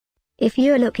If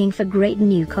you're looking for great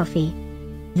new coffee,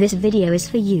 this video is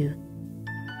for you.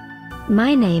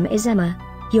 My name is Emma,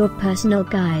 your personal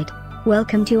guide.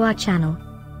 Welcome to our channel.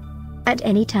 At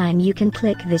any time you can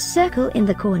click this circle in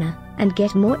the corner, and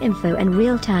get more info and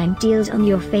real-time deals on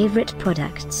your favorite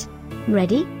products.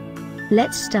 Ready?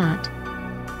 Let's start.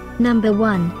 Number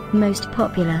 1, Most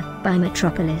Popular, by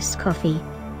Metropolis Coffee.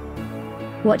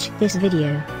 Watch this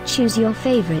video, choose your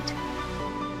favorite.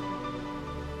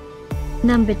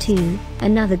 Number 2,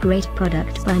 another great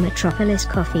product by Metropolis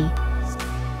Coffee.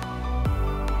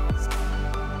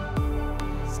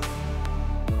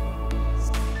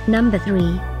 Number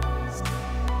 3.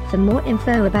 For more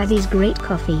info about these great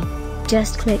coffee,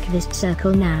 just click this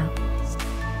circle now.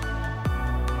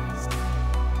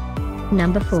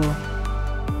 Number 4.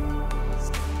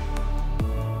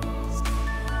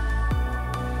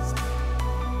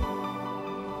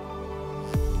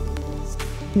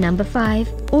 Number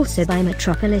 5, also by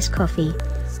Metropolis Coffee.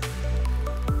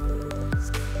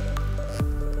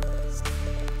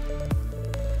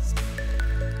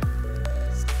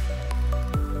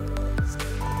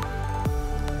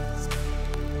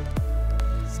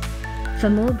 For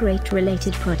more great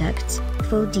related products,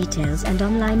 full details and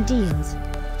online deals,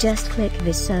 just click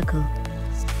this circle.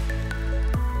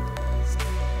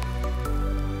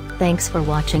 Thanks for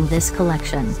watching this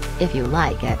collection. If you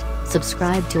like it,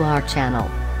 subscribe to our channel.